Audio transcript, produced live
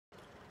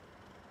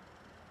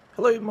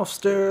Hello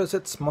Moffsters,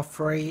 it's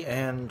Moffrey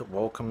and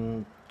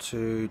welcome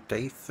to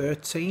day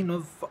 13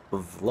 of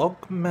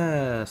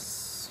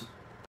Vlogmas.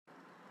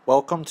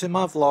 Welcome to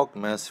my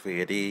Vlogmas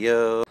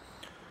video.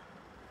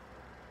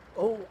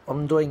 Oh,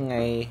 I'm doing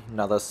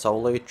another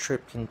solo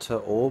trip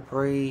into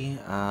Albury,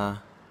 and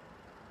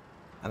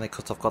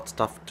because I've got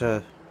stuff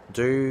to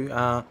do.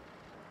 Now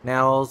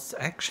I was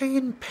actually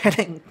in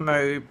panic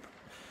mode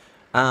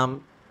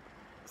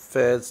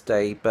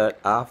Thursday, but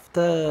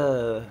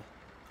after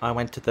I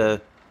went to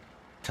the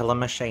teller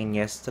machine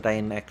yesterday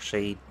and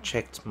actually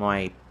checked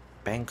my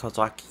bank, I was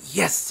like,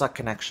 yes, I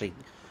can actually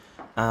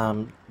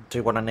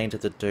do what I needed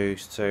to do.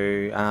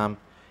 So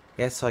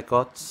yes, I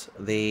got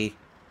the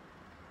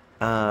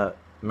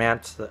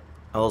amount that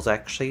I was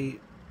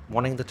actually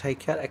wanting to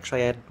take out.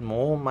 Actually, I had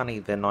more money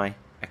than I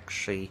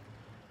actually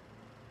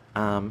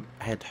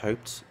had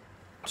hoped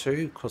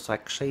to, because I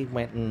actually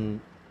went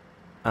and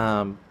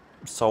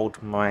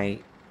sold my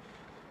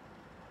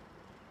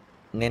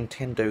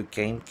Nintendo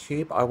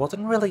GameCube. I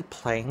wasn't really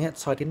playing it,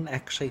 so I didn't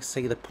actually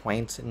see the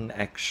point in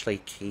actually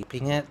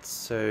keeping it,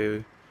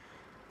 so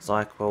it's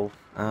like, well,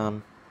 if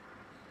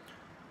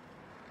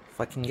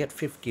I can get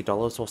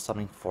 $50 or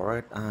something for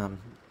it,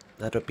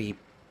 that'll be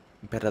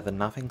better than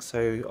nothing.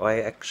 So I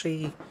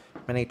actually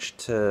managed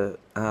to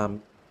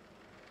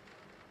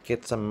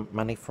get some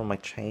money from my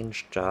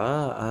change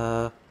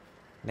jar.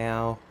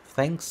 Now,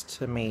 thanks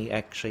to me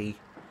actually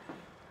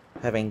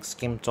having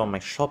skimmed on my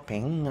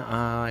shopping,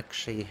 I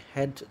actually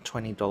had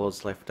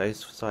 $20 left over,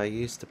 so I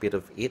used a bit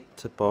of it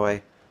to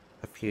buy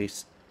a few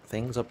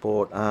things. I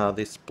bought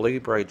this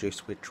blueberry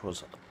juice, which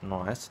was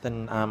nice.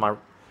 Then I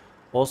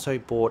also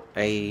bought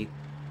a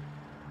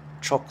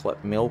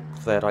chocolate milk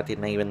that I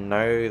didn't even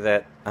know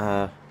that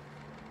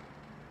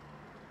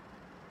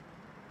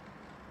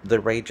the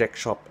reject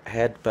shop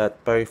had,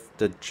 but both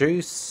the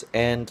juice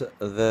and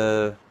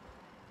the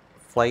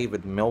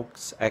flavoured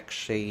milks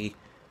actually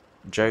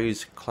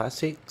Joe's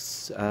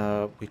Classics,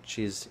 which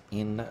is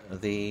in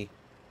the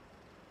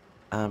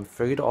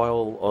food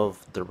aisle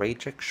of the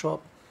reject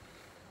shop.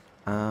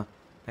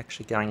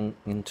 Actually going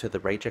into the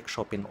reject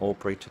shop in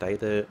Albury today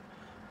to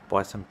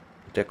buy some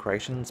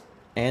decorations.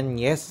 And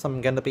yes,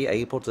 I'm going to be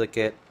able to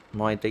get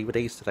my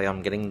DVDs today.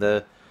 I'm getting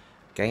the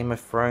Game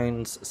of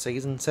Thrones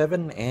Season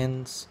 7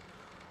 and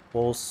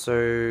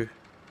also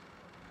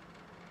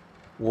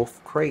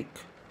Wolf Creek.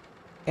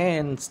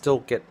 And still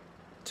get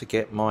to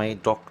get my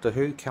Doctor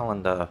Who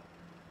calendar,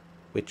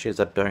 which is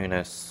a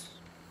bonus.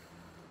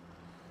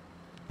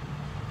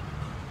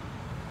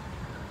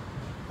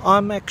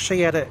 I'm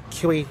actually at a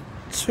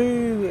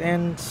QE2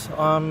 and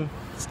I'm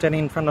standing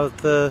in front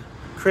of the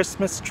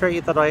Christmas tree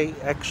that I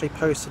actually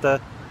posted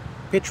a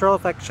picture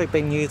of. I've actually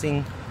been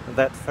using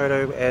that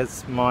photo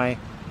as my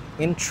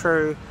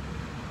intro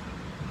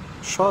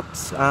shot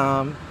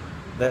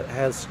that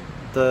has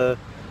the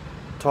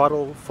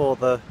title for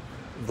the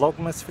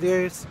Vlogmas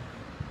videos.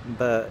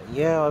 But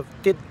yeah, I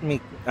did me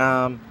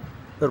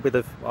little bit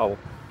of, oh,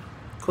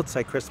 could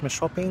say Christmas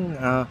shopping,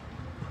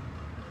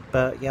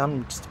 but yeah,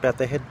 I'm just about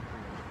to head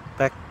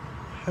back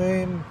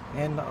home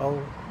and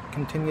I'll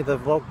continue the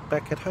vlog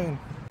back at home.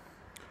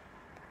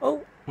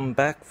 Oh, I'm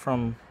back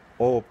from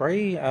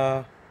Albury.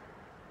 I'll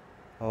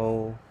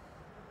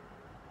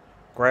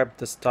grab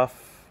the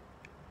stuff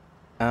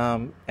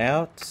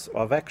out.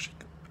 I've actually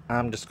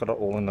just got it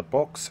all in the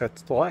box, so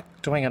it's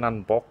like doing an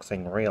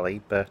unboxing really,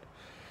 but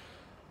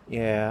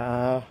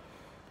yeah,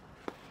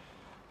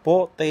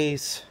 bought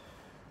these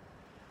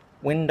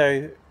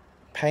window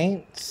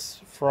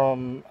paints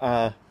from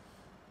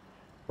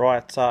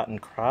Wright's Art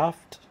and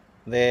Craft.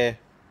 They're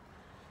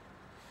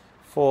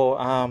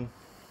for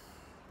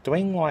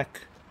doing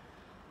like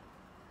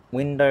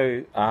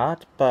window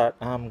art, but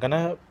I'm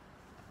gonna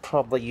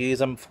probably use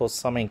them for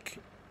something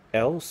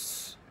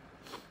else.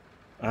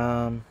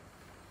 I've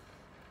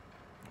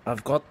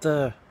got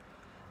the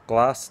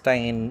glass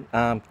stain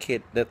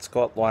kit that's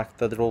got like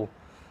the little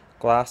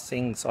glass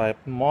things. I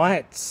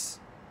might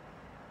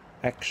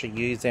actually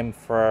use them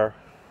for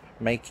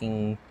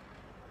making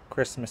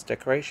Christmas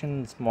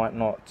decorations, might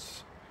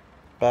not.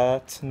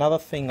 But another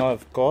thing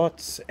I've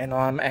got, and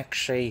I'm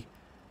actually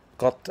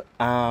got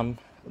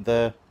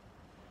the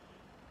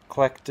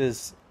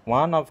collector's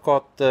one, I've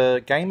got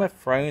the Game of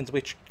Thrones,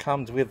 which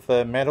comes with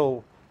the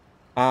metal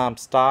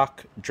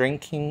Stark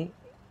drinking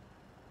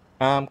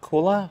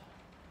cooler,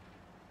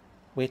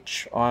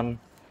 which I'm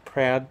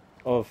proud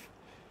of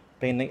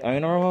being the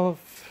owner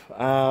of.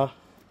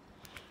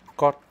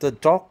 Got the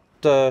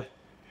Doctor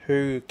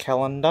Who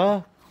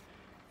calendar,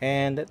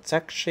 and it's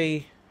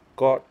actually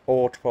got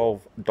all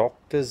 12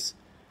 Doctors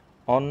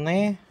on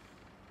there.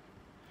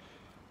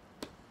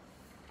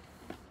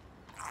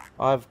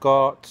 I've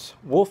got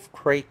Wolf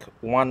Creek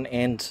 1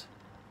 and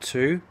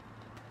 2.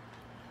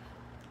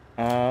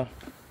 Now,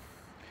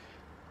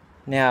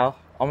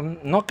 I'm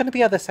not going to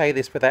be able to say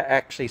this without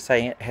actually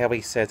saying it how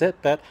he says it,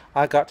 but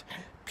I got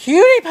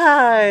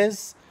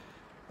PewDiePie's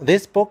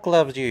This Book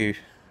Loves You.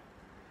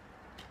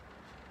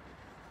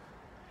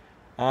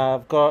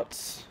 I've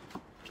got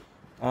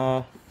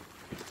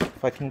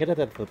if I can get it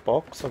out of the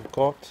box, I've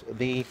got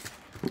the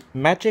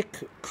Magic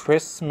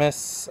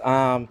Christmas,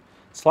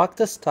 it's like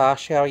the star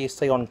shower you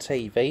see on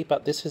TV,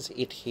 but this is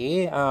it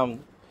here,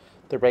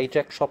 the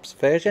Reject Shop's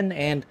version,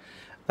 and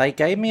they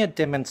gave me a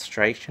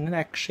demonstration. It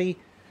actually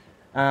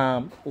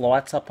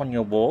lights up on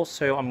your wall,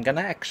 so I'm going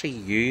to actually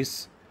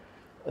use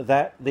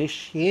that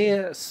this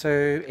year,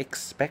 so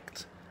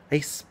expect a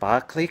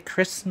sparkly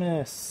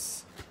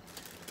Christmas.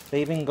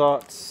 They even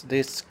got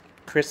this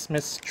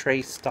Christmas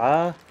tree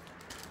star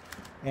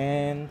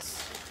and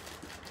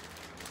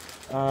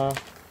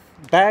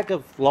bag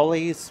of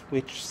lollies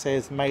which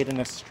says made in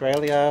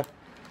Australia.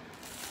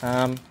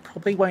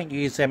 Probably won't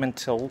use them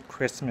until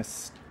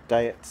Christmas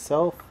Day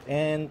itself,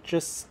 and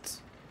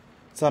just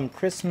some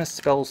Christmas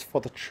spells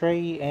for the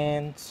tree,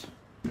 and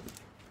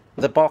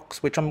the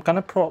box which I'm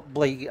gonna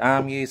probably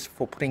use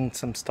for putting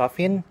some stuff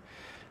in.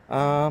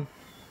 Now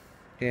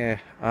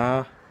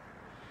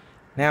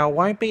I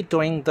won't be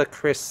doing the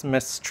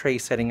Christmas tree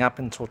setting up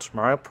until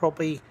tomorrow. I'll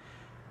probably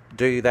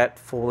do that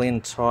full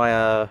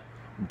entire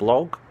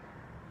blog,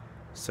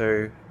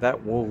 so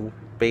that will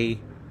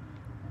be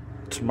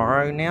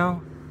tomorrow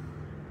now.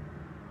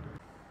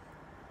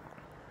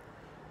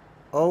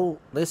 Oh,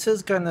 this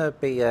is gonna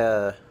be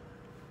a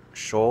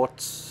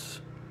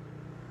short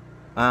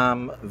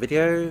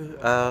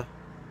video.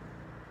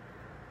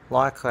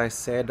 Like I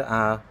said,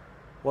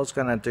 was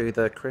gonna do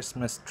the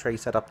Christmas tree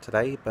setup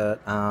today, but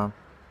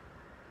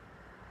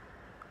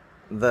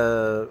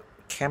the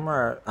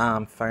camera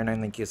phone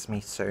only gives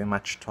me so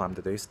much time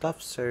to do stuff,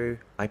 so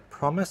I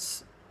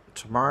promise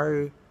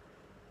tomorrow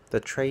the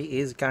tree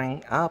is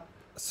going up,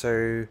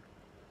 so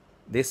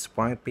this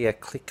won't be a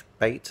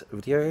clickbait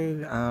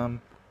video,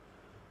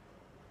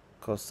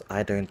 because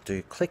I don't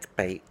do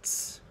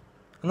clickbaits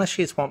unless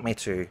you just want me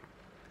to.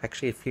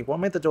 Actually, if you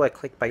want me to do a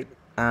clickbait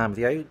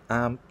video,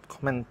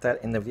 comment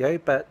that in the video.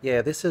 But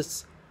yeah, this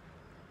is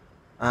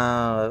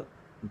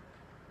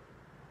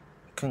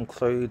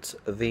concludes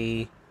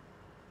the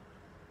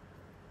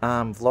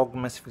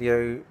Vlogmas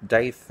video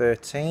day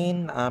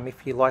 13.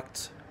 If you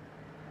liked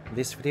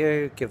this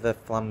video, give it a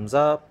thumbs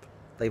up,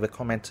 leave a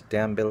comment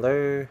down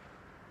below,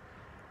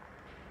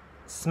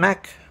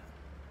 smack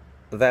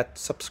that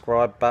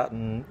subscribe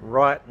button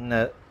right in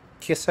the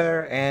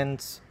kisser,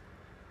 and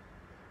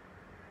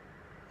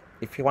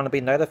if you want to be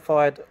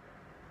notified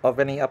of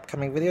any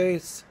upcoming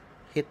videos,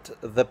 hit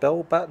the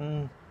bell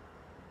button.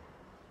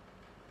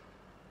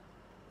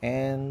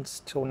 And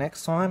till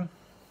next time,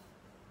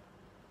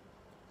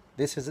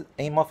 this is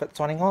E. Moffat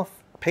signing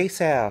off.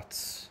 Peace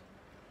out.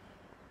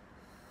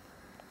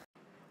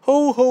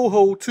 Ho ho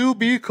ho, to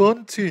be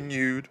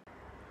continued.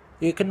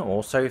 You can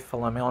also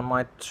follow me on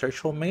my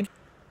social media.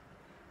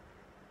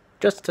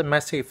 Just a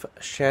massive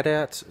shout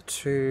out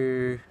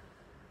to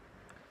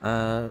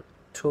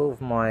two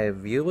of my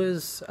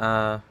viewers,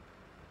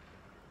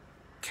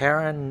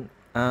 Karen,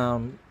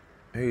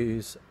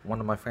 who's one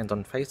of my friends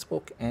on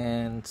Facebook,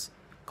 and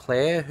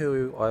Claire,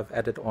 who I've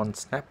added on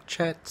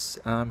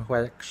Snapchat, who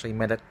I actually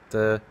met at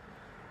the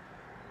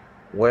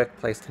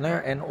workplace dinner,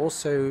 and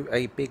also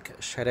a big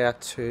shout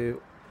out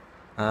to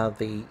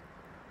the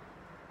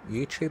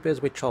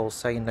YouTubers, which I'll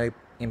say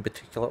in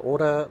particular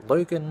order: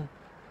 Logan,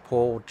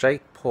 Paul,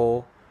 Jake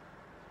Paul,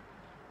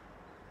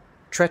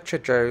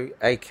 Treacher Joe,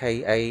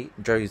 A.k.a.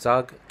 Joe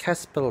Zug,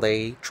 Casper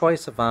Lee, Troy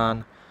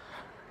Sivan,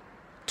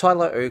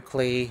 Tyler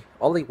Oakley,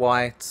 Ollie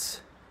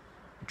White,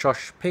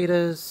 Josh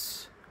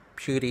Peters,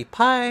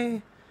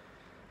 PewDiePie,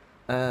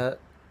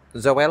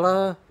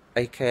 Zoella,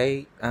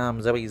 a.k.a.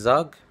 Zoe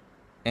Zug,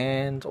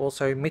 and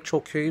also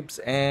Mitchell Cubes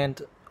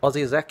and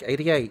Aussie Zach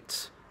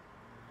 88.